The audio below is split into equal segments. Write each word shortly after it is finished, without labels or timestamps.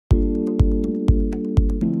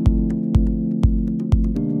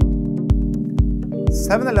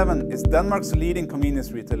7-Eleven is Denmark's leading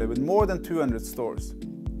convenience retailer with more than 200 stores.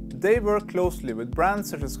 They work closely with brands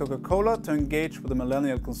such as Coca-Cola to engage with the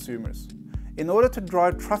millennial consumers. In order to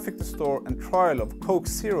drive traffic to store and trial of Coke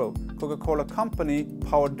Zero, Coca-Cola Company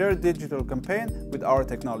powered their digital campaign with our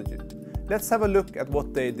technology. Let's have a look at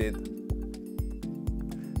what they did.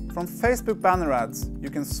 From Facebook banner ads, you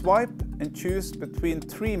can swipe and choose between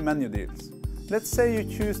 3 menu deals. Let's say you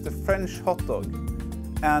choose the French hot dog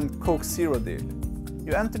and Coke Zero deal.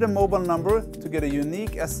 You enter the mobile number to get a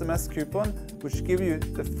unique SMS coupon which gives you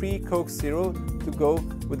the free Coke Zero to go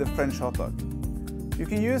with the French hot dog. You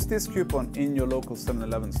can use this coupon in your local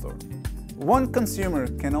 7-Eleven store. One consumer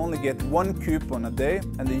can only get 1 coupon a day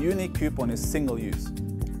and the unique coupon is single use.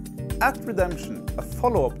 At redemption, a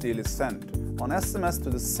follow-up deal is sent on SMS to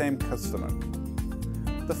the same customer.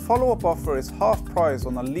 The follow-up offer is half price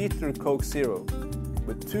on a liter Coke Zero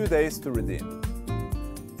with 2 days to redeem.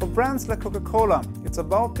 For brands like Coca-Cola, it's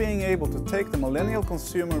about being able to take the millennial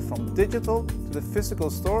consumer from digital to the physical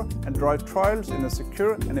store and drive trials in a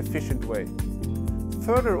secure and efficient way.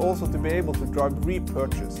 Further, also to be able to drive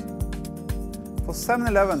repurchase. For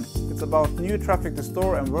 7-Eleven, it's about new traffic to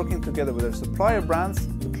store and working together with their supplier brands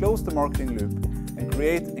to close the marketing loop and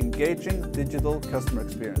create engaging digital customer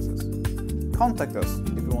experiences. Contact us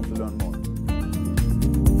if you want to learn more.